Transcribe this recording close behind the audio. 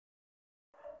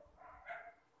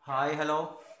Hi,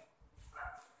 hello.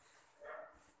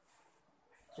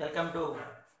 Welcome to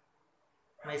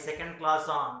my second class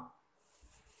on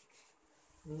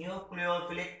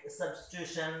nucleophilic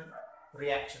substitution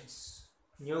reactions.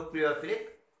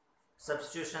 Nucleophilic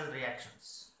substitution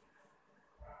reactions.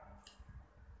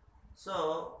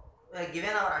 So, given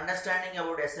our understanding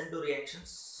about Sn2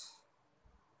 reactions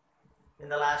in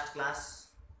the last class,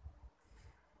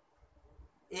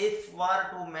 if we were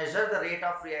to measure the rate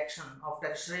of reaction of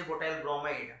tertiary butyl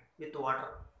bromide with water,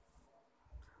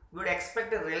 we would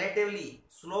expect a relatively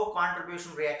slow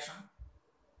contribution reaction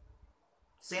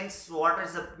since water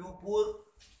is a pure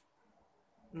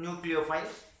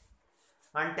nucleophile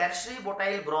and tertiary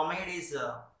butyl bromide is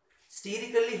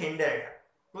sterically hindered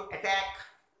to attack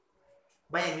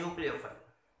by a nucleophile.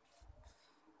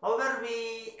 However,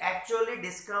 we actually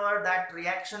discovered that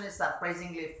reaction is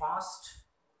surprisingly fast.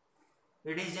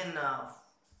 It is in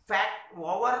fact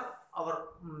over our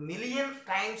million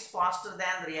times faster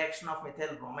than the reaction of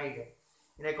methyl bromide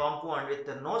in a compound with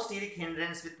no steric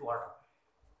hindrance with water.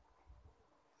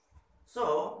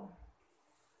 So,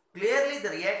 clearly the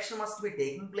reaction must be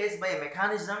taking place by a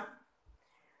mechanism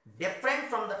different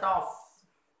from that of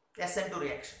Sn2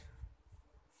 reaction.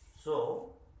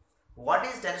 So, what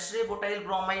is tertiary butyl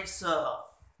bromide's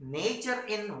nature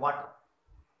in water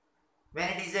when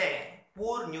it is a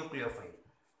poor nucleophile?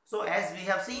 So, as we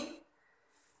have seen,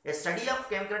 a study of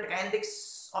chemical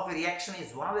kinetics of a reaction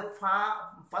is one of the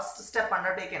first step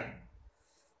undertaken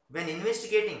when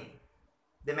investigating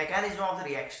the mechanism of the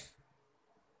reaction.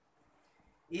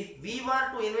 If we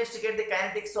were to investigate the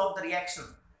kinetics of the reaction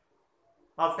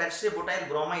of tertiary butyl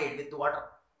bromide with water,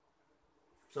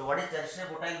 so what is tertiary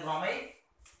butyl bromide?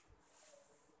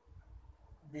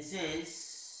 This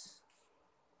is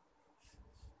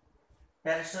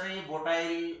tertiary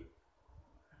butyl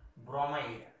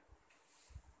bromide.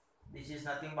 This is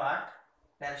nothing but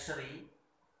tertiary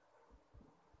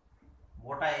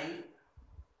butyl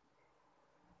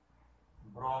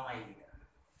bromide.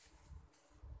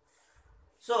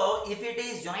 So, if it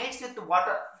is unites with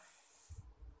water,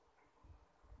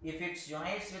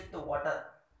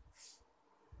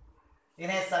 in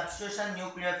a substitution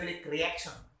nucleophilic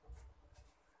reaction,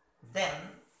 then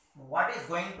what is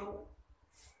going to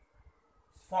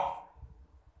form?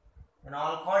 An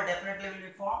alcohol definitely will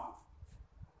be formed.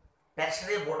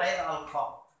 Tertiary butyl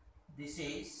alcohol. This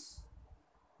is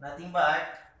nothing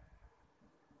but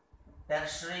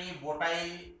tertiary butyl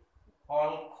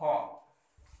alcohol.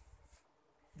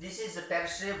 This is the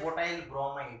tertiary butyl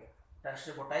bromide.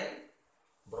 Tertiary butyl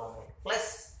bromide.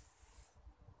 Plus,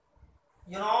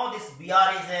 you know this Br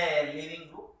is a leaving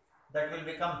group that will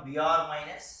become Br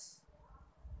minus,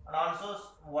 and also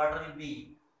water will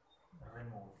be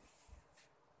removed.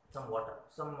 Some water,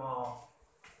 some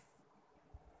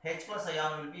H plus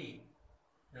ion will be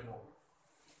removed.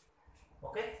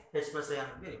 Okay, H plus ion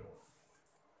will be removed.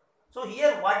 So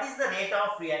here, what is the rate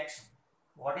of reaction?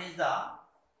 What is the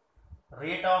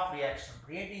rate of reaction?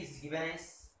 Rate is given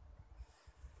as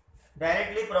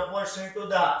directly proportional to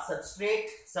the substrate.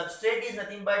 Substrate is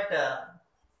nothing but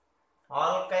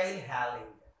alkyl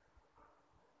halide.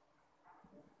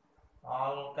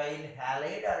 Alkyl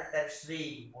halide or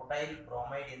tertiary butyl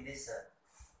bromide in this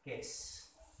case.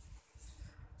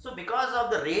 So, because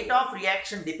of the rate of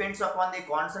reaction depends upon the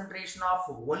concentration of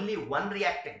only one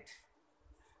reactant,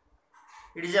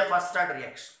 it is a first order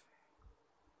reaction.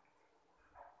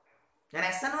 An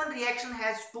Sn1 reaction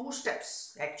has two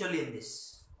steps actually in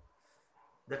this.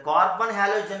 The carbon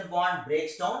halogen bond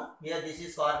breaks down. Here this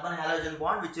is carbon halogen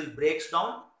bond which will breaks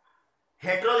down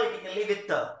heterolytically with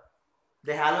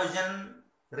the halogen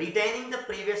retaining the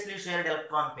previously shared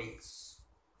electron pairs.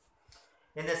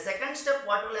 In the second step,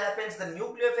 what will happen is the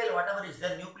nucleophile, whatever is the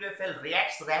nucleophile,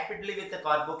 reacts rapidly with the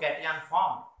carbocation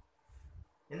formed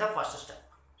in the first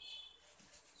step.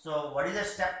 So, what is the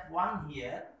step 1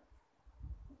 here?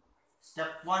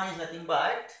 Step 1 is nothing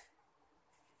but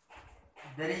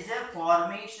there is a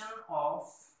formation of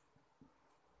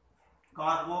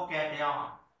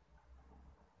carbocation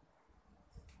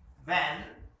when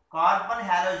carbon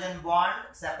halogen bond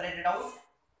separated out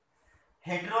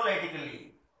heterolytically.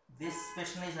 This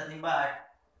fission is nothing but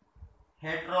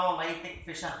heterolytic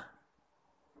fission.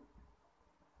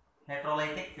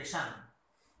 Heterolytic fission.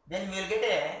 Then we will get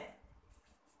a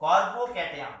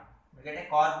carbocation. We get a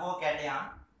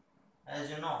carbocation.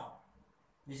 As you know,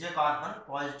 this is a carbon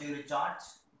positively charged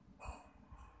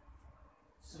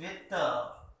with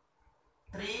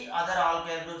 3 other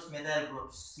alkyl groups, methyl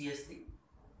groups, CH3.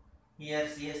 Here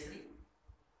CH3.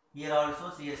 Here also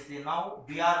CH3. Now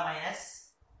Br minus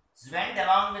went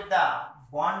along with the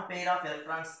bond pair of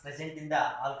electrons present in the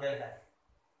alkyl halide.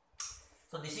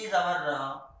 So this is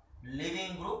our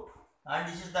leaving group, and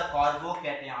this is the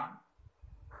carbocation.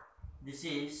 This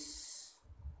is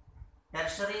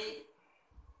tertiary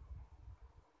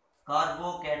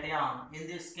carbocation. In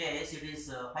this case, it is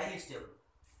highly stable.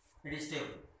 It is stable.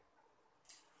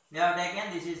 We have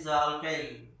taken, this is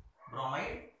alkyl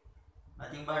bromide,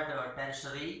 nothing but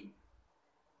tertiary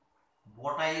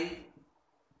butyl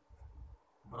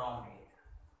bromide.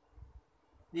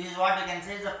 This is what you can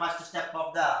say is the first step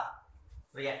of the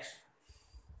reaction.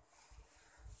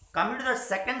 Coming to the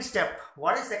second step,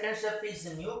 what is second step is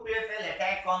the nucleophile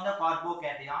attack on the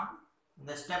carbocation.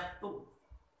 The step 2,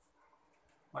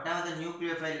 whatever the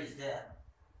nucleophile is there,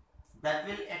 that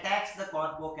will attack the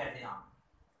carbocation.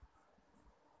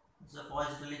 It's a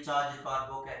positively charged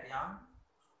carbocation.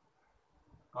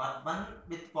 Carbon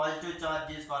with positive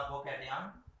charge is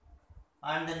carbocation,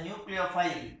 and the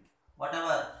nucleophile,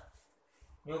 whatever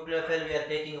nucleophile we are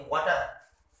taking water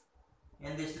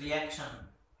in this reaction,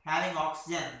 having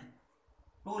oxygen,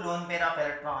 2 lone pair of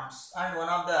electrons, and one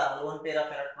of the lone pair of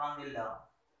electron will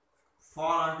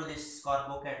fall onto this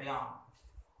carbocation,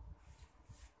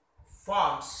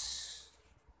 forms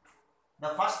the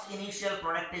first initial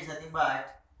product is nothing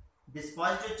but this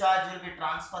positive charge will be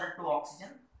transferred to oxygen.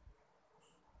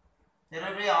 There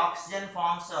will be oxygen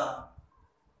forms,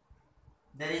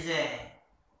 there is a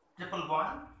triple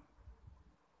bond,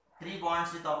 3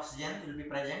 bonds with oxygen will be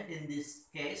present in this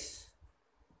case.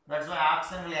 That's why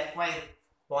oxygen will acquire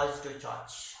positive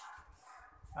charge,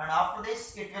 and after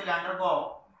this it will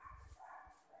undergo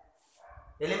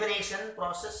elimination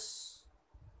process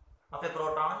of a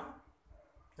proton.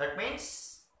 That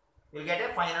means we will get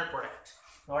a final product.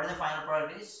 So what is the final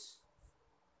product is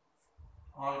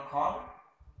alcohol.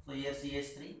 So here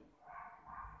CH3.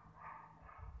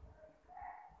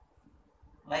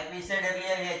 Like we said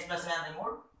earlier, here H plus ion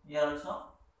removed. Here also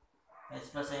H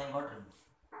plus ion got removed.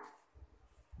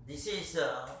 This is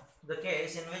the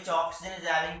case in which oxygen is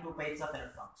having 2 pairs of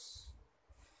electrons.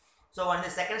 So on the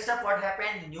second step, what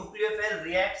happened? Nucleophile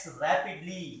reacts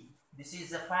rapidly. This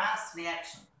is a fast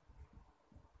reaction.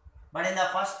 But in the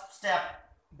first step,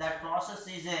 that process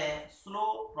is a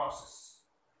slow process.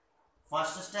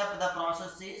 First step, the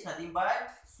process is nothing but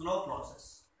slow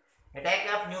process. Attack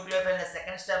of nucleophile in the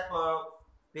second step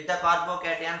with the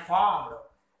carbocation formed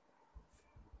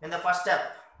in the first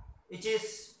step, which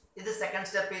is in the second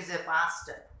step is a fast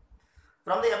step.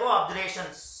 From the above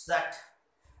observations that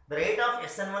the rate of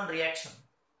Sn1 reaction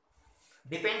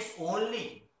depends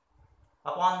only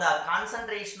upon the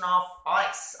concentration of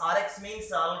Rx. Rx means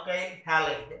alkyl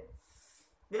halide.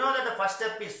 We know that the first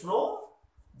step is slow.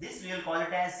 This we will call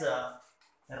it as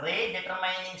rate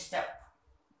determining step.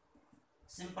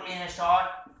 Simply in a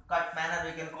shortcut manner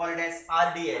we can call it as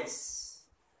RDS.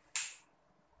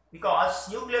 Because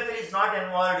nucleophile is not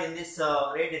involved in this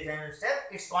rate determining step,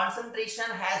 its concentration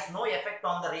has no effect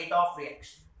on the rate of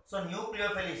reaction. So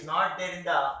nucleophile is not there in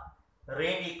the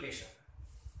rate equation.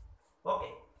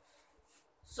 Okay.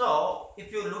 So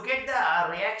if you look at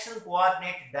the reaction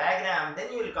coordinate diagram,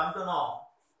 then you will come to know,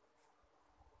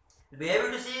 you'll be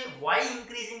able to see why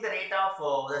increasing the rate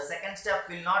of the second step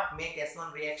will not make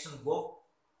S1 reaction go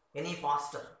any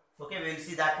faster. Okay, we will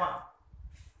see that one.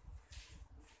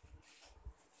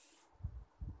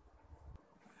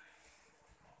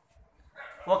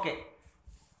 Okay,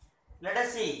 let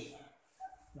us see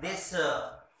this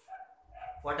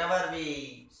whatever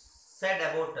we said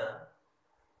about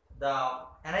the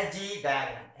energy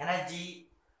diagram, energy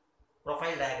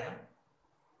profile diagram.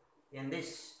 In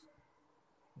this,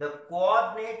 the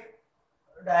coordinate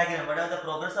diagram, whatever the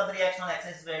progress of the reaction on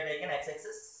x-axis we have taken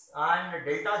x-axis, and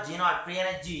delta G naught free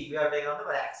energy we have taken on the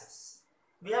y-axis.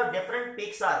 We have different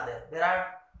peaks are there. There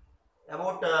are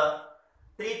about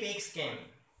 3 peaks came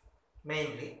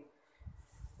mainly.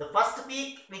 The first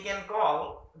peak we can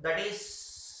call, that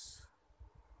is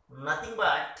nothing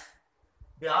but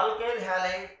the alkyl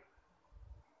halide,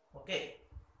 okay,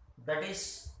 that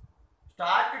is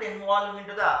started involving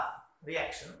into the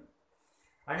reaction,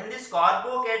 and in this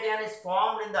carbocation is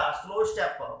formed in the slow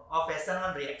step of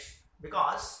Sn1 reaction,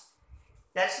 because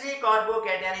tertiary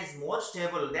carbocation is more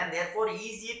stable than therefore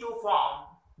easy to form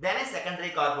than a secondary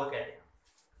carbocation,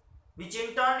 which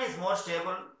in turn is more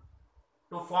stable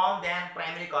to form than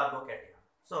primary carbocation.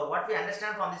 So what we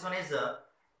understand from this one is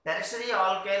tertiary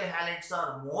alkyl halides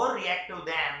are more reactive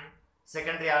than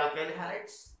secondary alkyl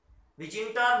halides, which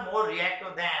in turn more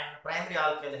reactive than primary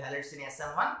alkyl halides in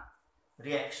Sn1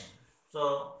 reaction.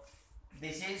 So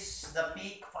this is the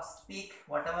peak, first peak,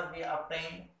 whatever we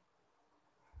obtained,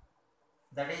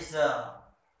 that is the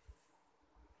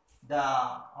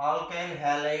alkyl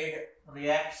halide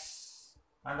reacts,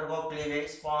 undergo cleavage,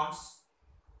 forms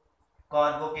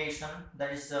carbocation,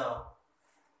 that is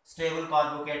stable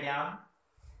carbocation,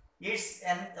 its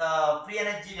free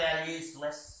energy value is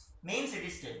less, means it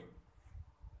is stable.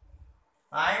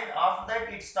 And after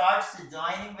that it starts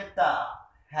joining with the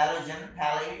halogen,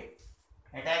 halide.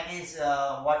 Attack is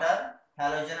water,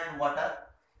 halogen and water.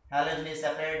 Halogen is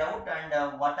separated out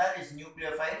and water is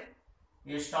nucleophile.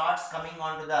 It starts coming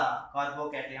onto the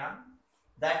carbocation.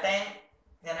 That time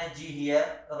energy here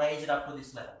raised up to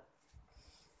this level.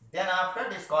 Then after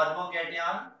this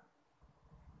carbocation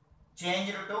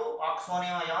changed to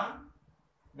oxonium ion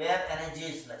where energy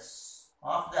is less.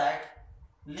 After that,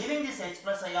 leaving this H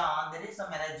plus ion, there is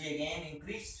some energy again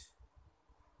increased.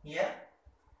 Here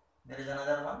there is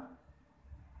another one.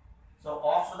 So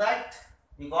after that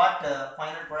we got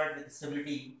final product with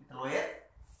stability with lower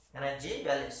energy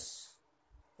values.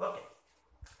 Okay.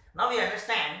 Now we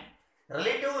understand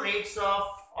relative rates of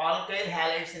alkyl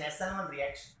halides in Sn1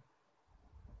 reaction.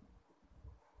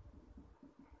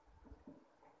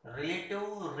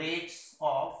 Relative rates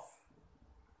of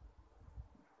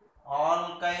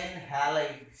alkyl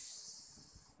halides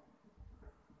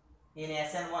in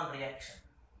Sn1 reaction.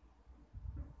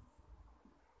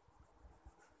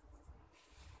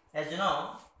 As you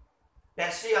know,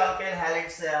 tertiary alkyl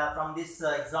halides, from this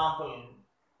example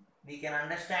we can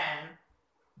understand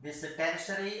this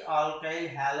tertiary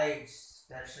alkyl halides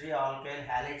are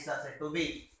said to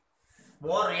be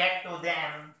more reactive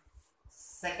than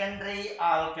secondary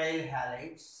alkyl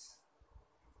halides,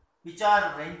 which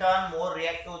are in turn more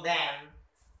reactive than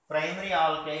primary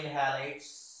alkyl halides.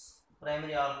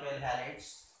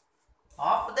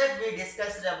 After that we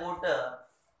discussed about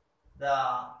the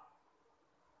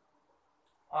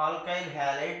alkyl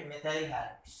halide, methyl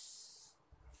halides.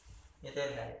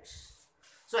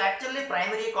 So actually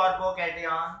primary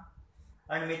carbocation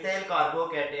and methyl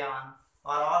carbocation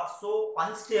are also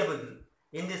unstable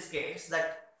in this case,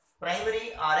 that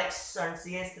primary RX and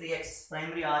CH3X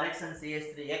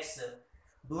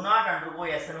do not undergo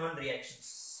Sn1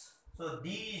 reactions. So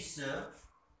these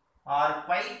are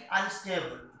quite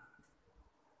unstable.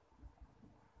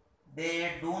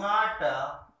 They do not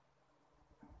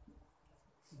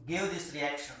give this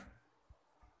reaction,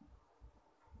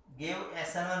 give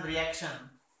Sn1 reaction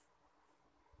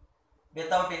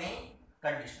without any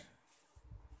condition.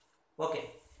 Okay.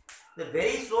 The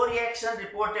very slow reaction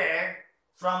reported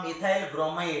from ethyl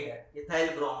bromide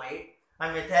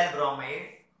and methyl bromide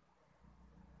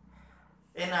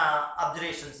in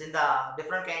observations, in the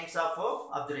different kinds of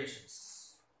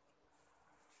observations.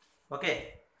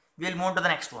 Okay, we will move to the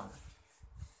next one.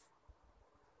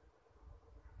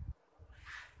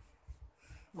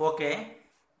 Okay,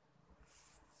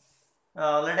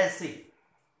 let us see.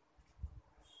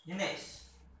 Dinesh,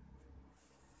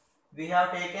 we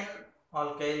have taken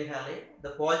alkyl halide, the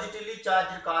positively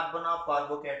charged carbon of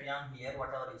carbocation here,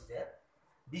 whatever is there.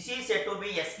 This is said to be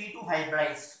sp2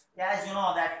 hybridized. As you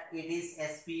know that it is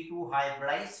sp2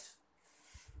 hybridized,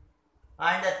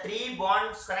 and the three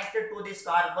bonds connected to this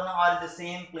carbon are in the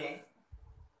same plane.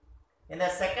 In the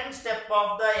second step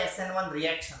of the Sn1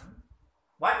 reaction,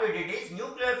 what we did is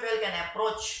nucleophile can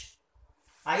approach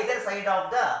either side of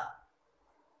the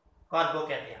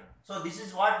carbocation. So this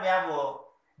is what we have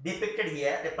depicted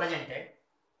here, represented,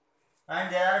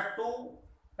 and there are two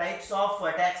types of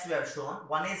attacks we have shown.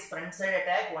 One is front side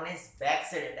attack, one is back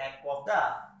side attack of the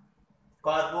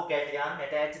carbocation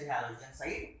attached halogen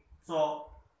side. So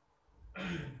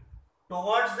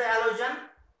towards the halogen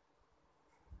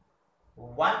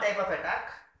one type of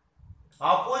attack,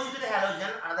 opposite to the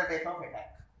halogen another type of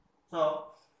attack. So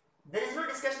there is no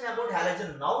discussion about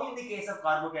halogen now in the case of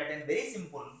carbocation. Very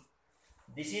simple.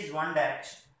 This is one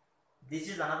direction, this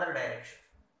is another direction,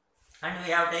 and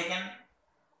we have taken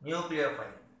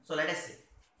nucleophile. So let us see.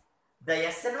 The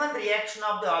Sn1 reaction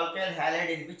of the alkyl halide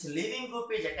in which leaving group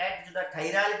is attached to the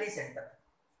chirality center.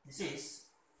 This is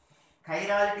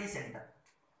chirality center.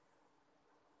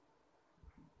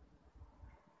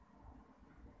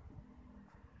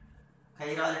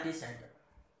 Chirality center.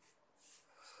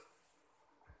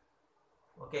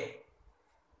 Okay.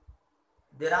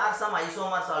 There are some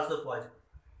isomers also positive.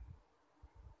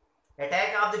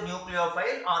 Attack of the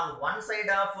nucleophile on one side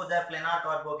of the planar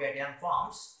carbocation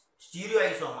forms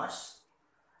stereoisomers,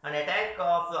 and attack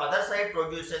of the other side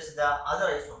produces the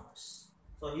other isomers.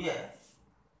 So here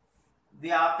we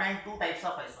have obtained two types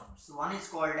of isomers. One is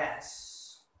called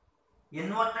as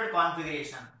inverted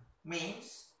configuration,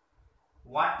 means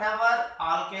whatever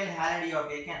alkyl halide you have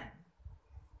taken,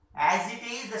 as it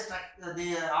is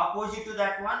the opposite to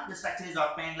that one, the structure is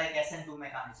obtained like Sn2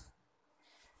 mechanism.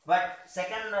 But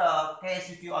second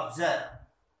case, if you observe,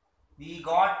 we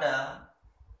got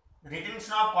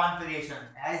retention of configuration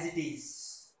as it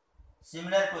is,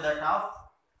 similar to that of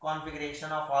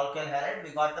configuration of alkyl halide, we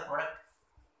got the product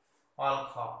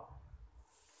alcohol.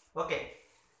 Okay,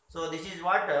 so this is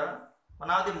what one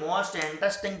of the most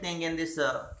interesting thing in this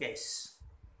case.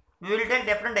 We will take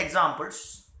different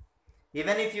examples.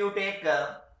 Even if you take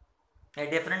a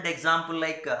different example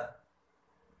like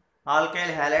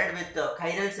alkyl halide with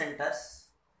chiral centers,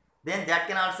 then that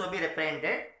can also be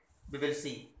represented. We will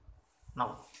see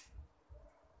now.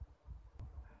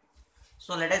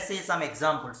 So let us see some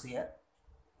examples here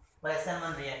for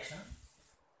Sn1 reaction.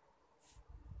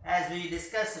 As we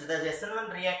discussed, the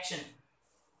Sn1 reaction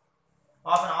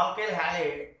of an alkyl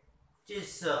halide, which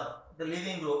is the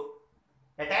leaving group,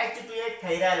 attached to a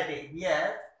chirality.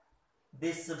 Here,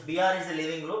 this Br is a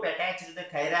leaving group attached to the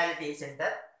chirality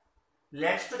center,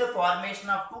 leads to the formation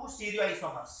of two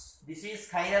stereoisomers. This is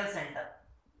chiral center.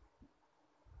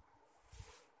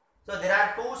 So there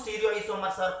are two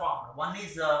stereoisomers are formed. One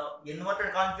is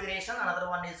inverted configuration, another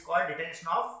one is called detention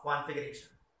of configuration.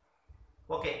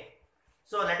 Okay.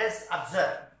 So let us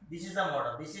observe. This is the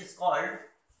model. This is called,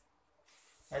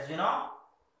 as we know,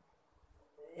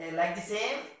 like the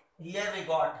same. Here we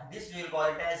got this. We will call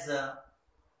it as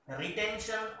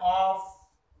retention of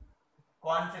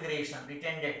configuration.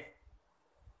 Retended.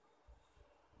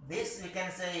 This we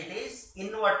can say it is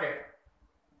inverted.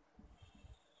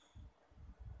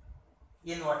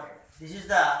 Inverted. This is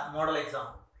the model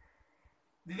example.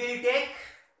 We will take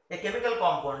a chemical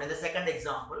compound in the second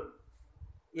example.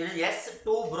 It is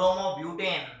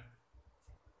S2-bromobutane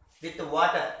with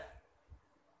water.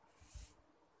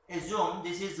 Assume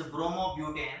this is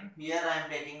bromobutane. Here I am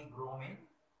taking bromine.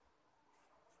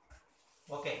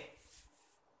 Okay.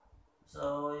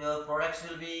 So your products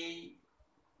will be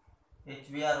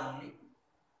HBr only.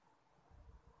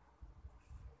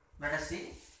 Let us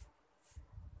see.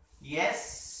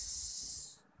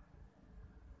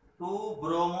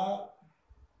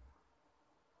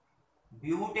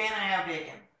 S2-bromobutane I have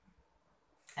taken.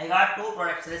 I got two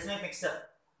products. Let's make mixture.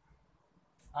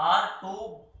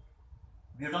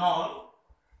 R2-butanol,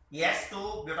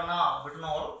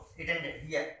 S2-butanol, it ended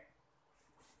here.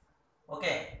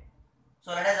 Okay.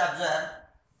 So let us observe.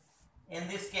 In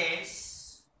this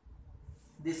case,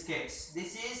 this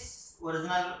is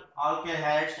original alkyl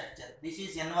halide structure. This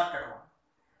is inverted one.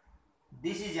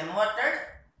 This is inverted.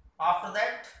 After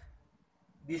that,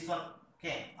 this one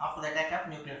came after the attack of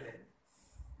nucleophile.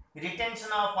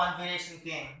 Retention of configuration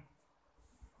came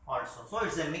also. So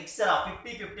it's a mixture of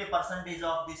 50%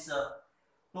 of this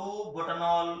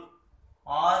 2-butanol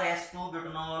or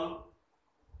S2-butanol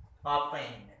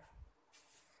obtained.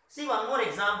 See one more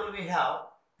example we have,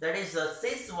 that is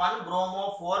Cis1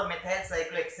 bromo 4-methyl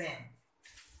cyclohexane.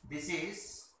 This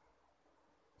is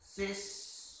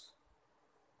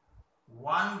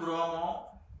Cis1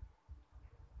 bromo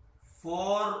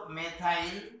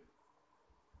 4-methyl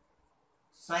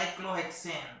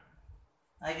cyclohexane.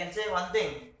 I can say one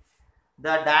thing.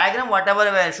 The diagram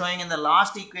whatever we are showing in the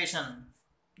last equation,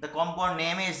 the compound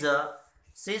name is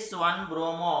Cis1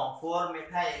 bromo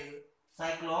 4-methyl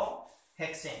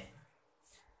cyclohexane.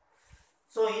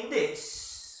 So in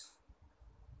this,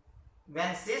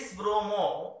 when cis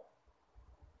bromo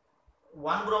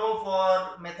 1-bromo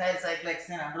 4-methyl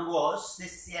cyclohexane undergoes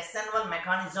this Sn1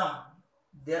 mechanism,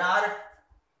 there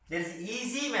is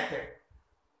easy method,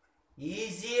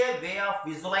 easier way of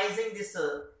visualizing this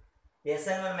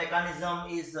Sn1 mechanism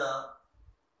is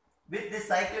with this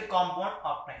cyclic compound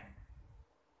obtained.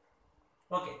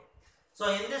 Okay, so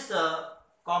in this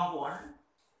compound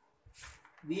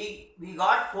we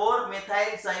got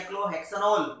 4-methyl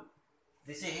cyclohexanol.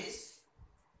 This is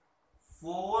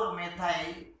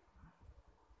 4-methyl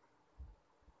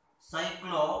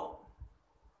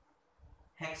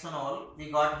cyclohexanol we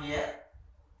got here.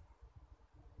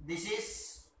 This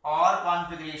is R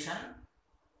configuration,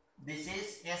 this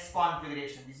is S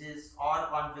configuration, this is R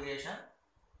configuration,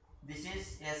 this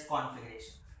is S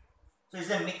configuration. So it's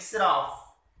a mixture of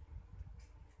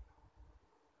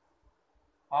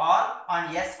R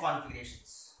and S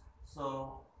configurations.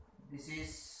 So this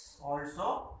is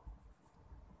also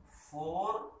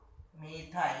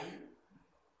 4-methyl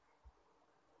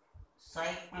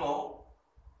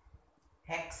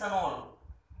cyclohexanol.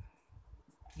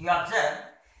 You observe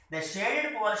the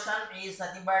shaded portion is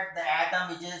nothing but the atom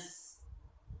which is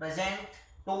present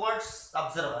towards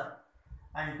observer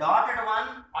and dotted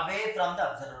one away from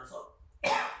the observer. So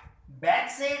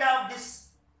backside of this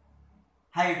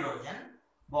hydrogen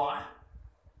bond,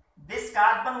 this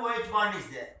carbon OH bond is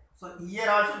there. So here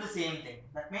also the same thing.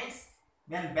 That means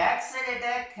when backside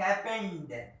attack happened,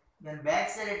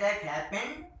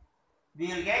 we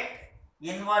will get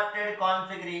inverted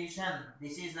configuration.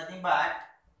 This is nothing but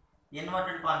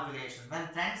inverted configuration. When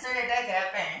front side attack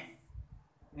happened,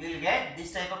 we will get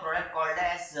this type of product called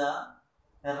as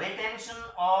retention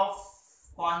of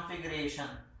configuration.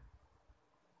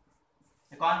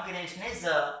 The configuration is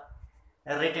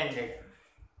retained.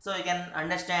 So you can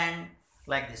understand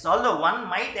like this. Although one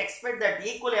might expect that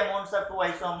equal amounts of two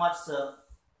isomers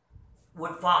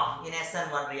would form in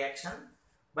Sn1 reaction,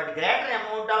 but greater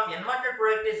amount of inverted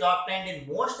product is obtained in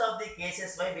most of the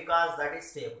cases. Why? Because that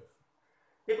is stable.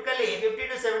 Typically 50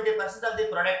 to 70% of the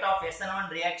product of Sn1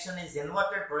 reaction is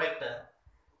inverted product.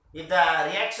 If the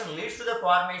reaction leads to the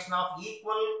formation of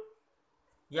equal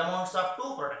amounts of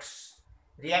two products,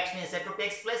 reaction is said to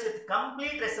take place with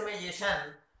complete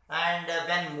racemization, and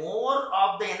when more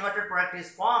of the inverted product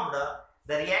is formed,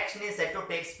 the reaction is said to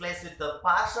take place with the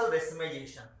partial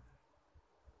racemization.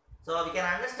 So we can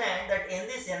understand that in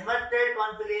this inverted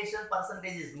configuration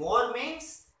percentage is more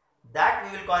means that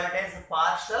we will call it as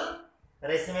partial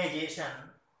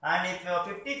racemization, and if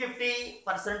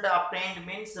 50-50% obtained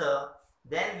means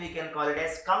then we can call it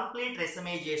as complete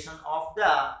racemization of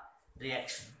the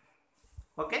reaction.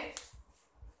 Okay.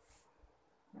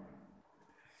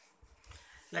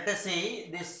 Let us see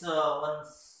this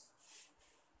one's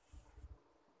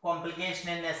complication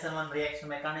in Sn1 reaction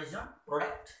mechanism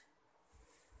product.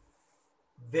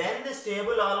 When the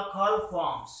stable alcohol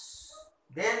forms,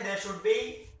 then there should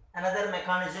be another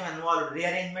mechanism involved,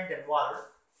 rearrangement involved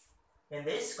in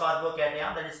this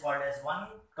carbocation, that is called as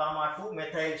 1,2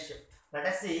 methyl shift. Let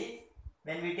us see,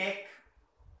 when we take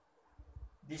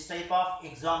this type of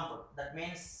example, that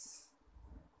means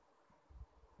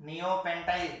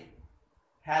neopentyl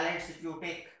halides, if you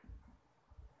take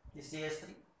this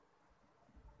CH3,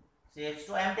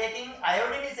 CH2, I am taking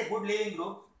iodine is a good leaving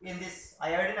group. In this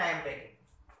iodine I am taking.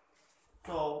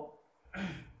 So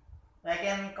I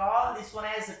can call this one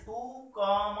as 2,2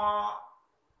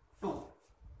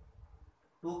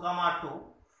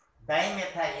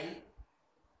 dimethyl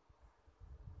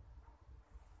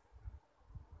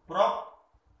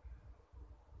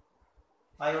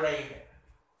propiodide.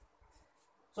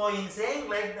 So in saying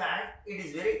like that, it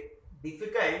is very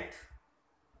difficult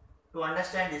to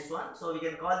understand this one. So we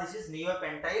can call this is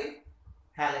neopentyl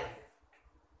halide.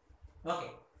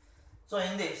 Okay. So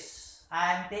in this,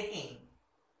 I am taking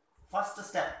first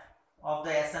step of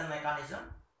the Sn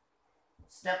mechanism.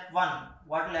 Step 1.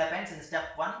 What will happen in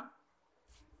step 1?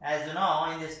 As you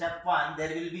know, in the step 1,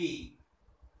 there will be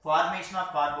formation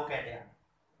of carbocation.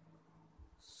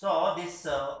 So this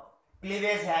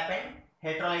cleavage happened,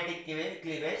 heterolytic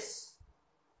cleavage.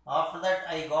 After that,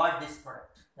 I got this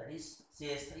product, that is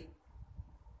CH3,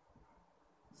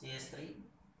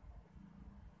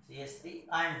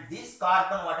 and this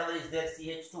carbon, whatever is there,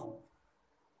 CH2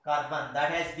 carbon,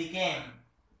 that has became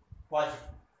positive.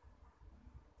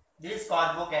 This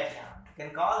carbocation, you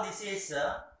can call this is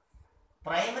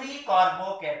primary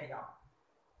carbocation.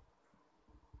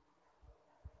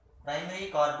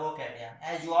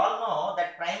 As you all know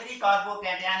that primary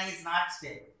carbocation is not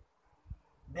stable.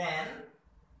 Then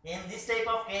in this type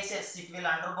of cases it will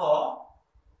undergo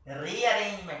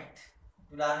rearrangement.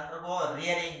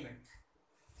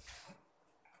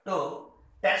 To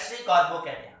tertiary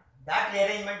carbocation. That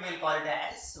rearrangement we will call it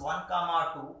as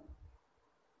 1,2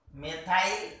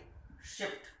 methyl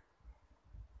shift.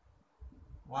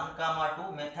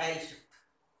 1,2 methyl shift.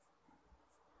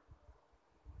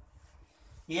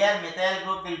 Here methyl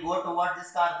group will go towards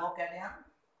this carbocation,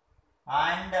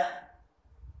 and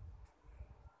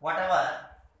whatever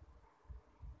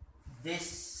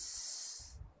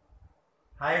this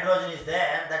hydrogen is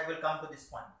there, that will come to this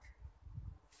point.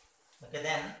 Okay,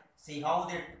 then see how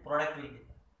the product will be.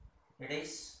 It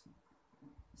is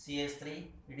CH3,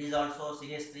 it is also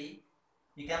CH3.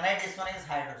 You can write this one is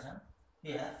hydrogen.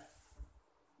 Here,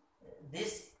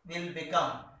 this will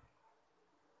become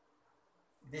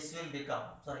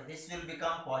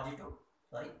positive,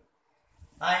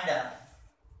 and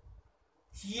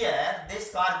here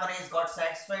this carbon is got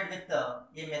satisfied with a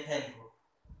methyl group.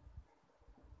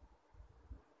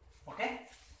 Okay,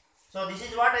 so this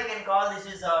is what I can call, this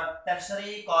is a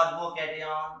tertiary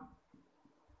carbocation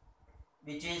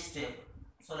which is stable.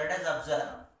 So let us observe,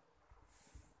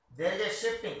 there is a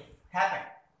shifting happened.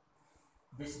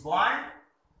 This bond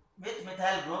with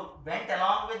methyl group went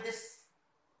along with this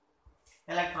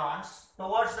electrons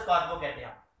towards the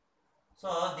carbocation.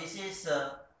 So this is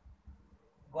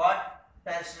got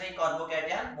tertiary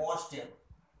carbocation more stable.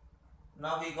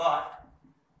 Now we got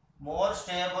more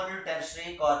stable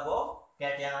tertiary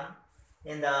carbocation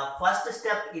in the first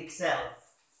step itself.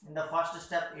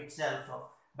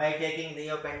 By taking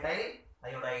neopentyl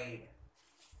iodide.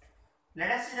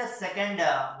 Let us see the second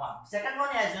one. Second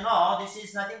one, as you know, this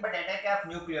is nothing but attack of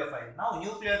nucleophile. Now,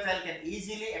 nucleophile can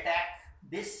easily attack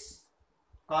this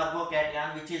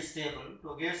carbocation which is stable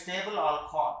to give stable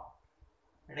alcohol.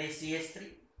 That is CH3.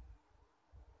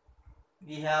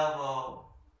 We have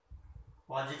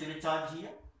positively charged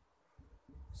here,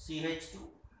 CH2,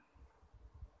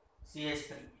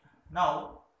 CH3.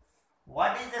 Now,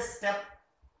 what is the step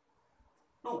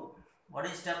 2? What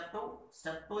is step 2?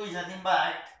 Step 2 is nothing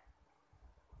but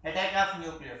attack of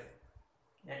nucleophile.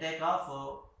 Attack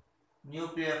of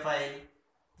nucleophile,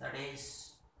 that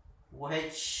is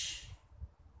OH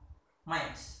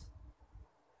minus.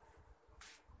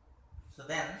 So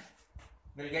then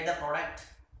we'll get the product.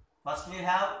 First we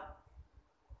have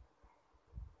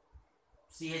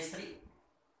CH3.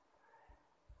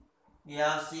 We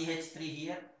have CH3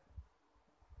 here.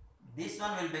 This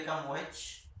one will become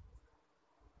OH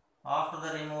after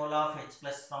the removal of H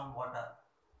plus from water.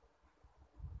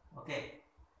 Okay.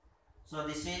 So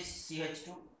this is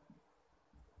CH2.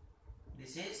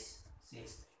 This is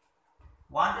CH3.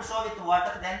 Want to show with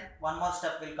water, then one more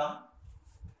step will come.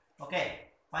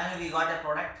 Okay. Finally, we got a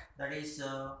product, that is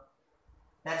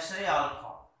tertiary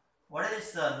alcohol. What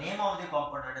is the name of the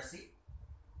compound? Let us see.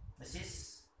 This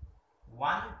is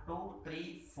 1, 2,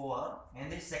 3, 4. In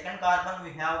this second carbon,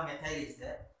 we have methyl is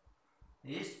there.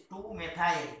 This is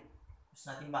 2-methyl. It's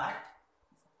nothing but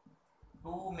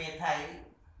 2-methyl.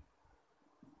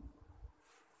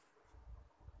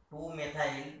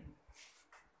 2-methyl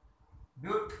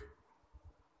but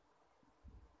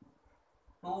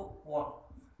 2-O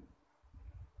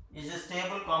is a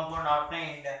stable compound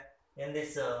obtained in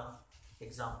this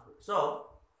example. So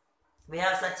we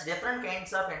have such different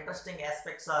kinds of interesting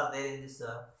aspects are there in this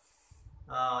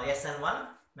Sn1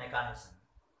 mechanism.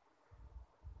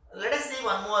 Let us see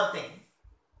one more thing.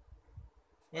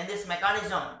 In this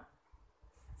mechanism,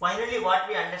 finally what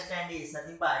we understand is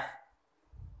nothing but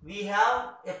we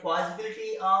have a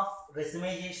possibility of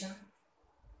racemization.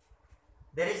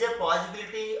 There is a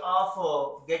possibility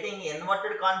of getting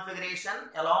inverted configuration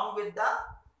along with the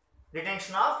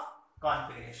retention of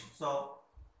configuration. So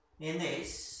in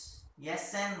this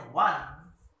Sn1,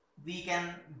 we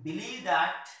can believe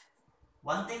that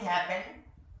one thing happened,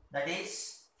 that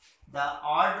is the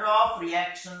order of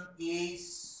reaction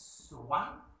is 1,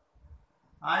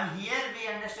 and here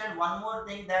we understand one more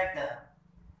thing, that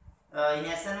in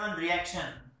Sn1 reaction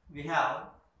we have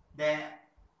the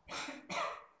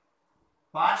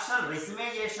partial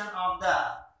racemization of the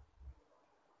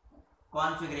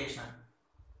configuration.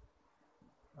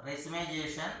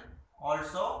 Racemization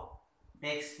also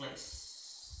takes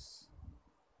place,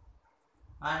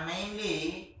 and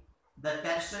mainly the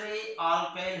tertiary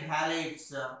alkyl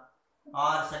halides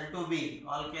are said to be,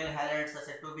 alkyl halides are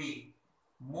said to be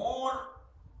more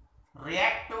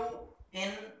reactive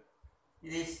in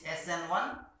this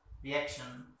Sn1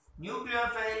 reaction.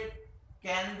 Nucleophile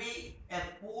can be a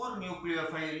poor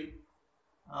nucleophile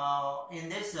in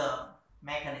this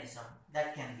mechanism.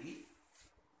 That can be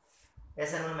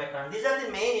Sn1 mechanism. These are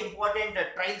the main important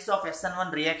trials of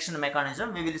Sn1 reaction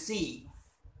mechanism. We will see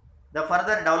the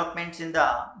further developments in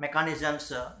the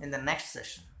mechanisms in the next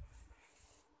session.